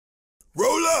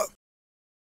Roll up.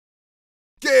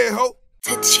 Yeah, ho.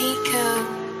 To Chico,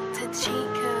 to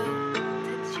Chico,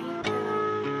 to Chico.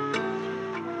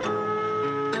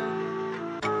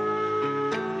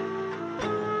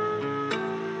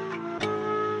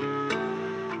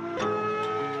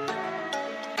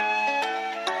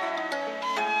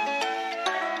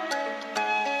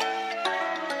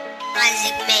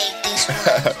 Isaac made this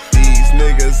one. These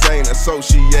niggas ain't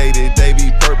associated. They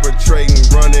be perpetrating,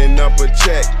 running up a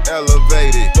check,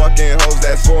 elevated. Fucking hoes,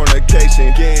 that's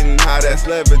fornication. Getting high, that's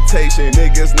levitation.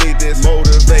 Niggas need this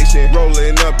motivation.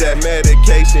 Rolling up that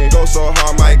medication. Go so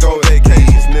hard, might go vacate.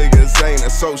 These niggas ain't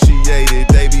associated.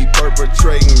 They be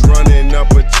perpetrating, running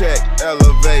up a check,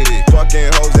 elevated.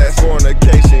 Fucking hoes, that's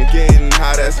fornication. Getting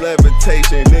high, that's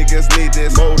levitation. Niggas need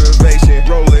this motivation.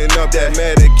 Rolling up that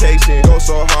medication. Go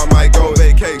so hard, might go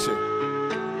vacation.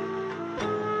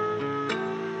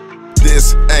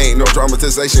 This ain't no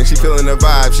dramatization. She feeling the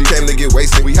vibe, she came to get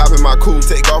wasted. We hop in my coupe,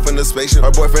 take off in the spaceship.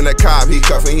 Her boyfriend a cop, he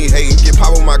cuffin', he hatin'. Get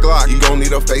pop with my Glock, he gon'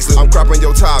 need a facelift. I'm cropping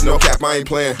your top, no cap, I ain't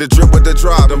playin'. The drip with the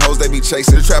drop, them hoes they be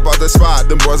chasing. The trap out the spot,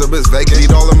 them boys up is vacant.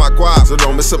 Need all of my guap, so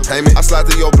don't miss a payment. I slide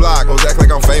through your block, hoes act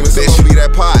like I'm famous. Bitch, you be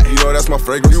that pot, you know that's my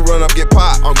fragrance. You run up, get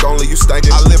popped, I'm gon' leave you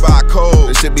stankin'. I live by a code,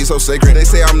 this shit be so sacred. They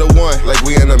say I'm the one, like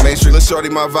we in the matrix. Let's shorty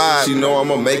my vibe, she know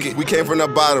I'ma make it. We came from the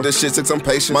bottom, this shit took some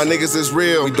patience. My niggas is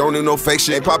real, we don't do no fake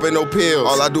shit. Ain't poppin' no pills,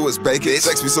 all I do is bake it.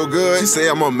 Sex be so good, she say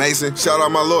I'm amazing. Shout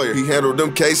out my lawyer, he handled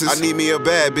them cases. I need me a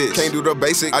bad bitch, can't do the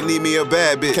basic. I need me a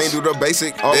bad bitch, can't do the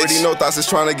basic. Already know thoughts is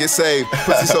trying to get saved.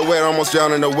 Pussy so wet, almost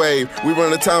drowning the wave. We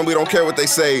run the town, we don't care what they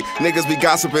say. Niggas be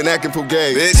gossiping, acting for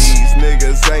gay. Bitch, these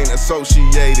niggas ain't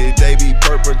associated. They be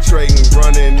perpetrating,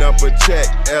 running up a check,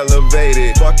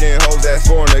 elevated. Fucking hoes, that's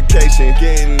fornication.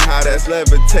 Getting high, that's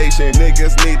levitation.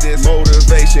 Niggas need this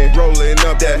motivation. Rolling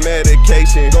up that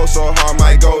medication. Go so hard,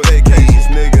 might go vacate. These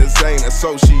niggas ain't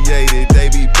associated. They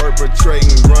be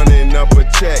perpetrating, running up a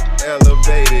check,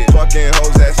 elevated. Fucking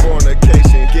hoes, that's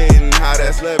fornication. Getting high,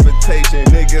 that's levitation.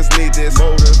 Niggas need this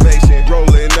motivation. Rolling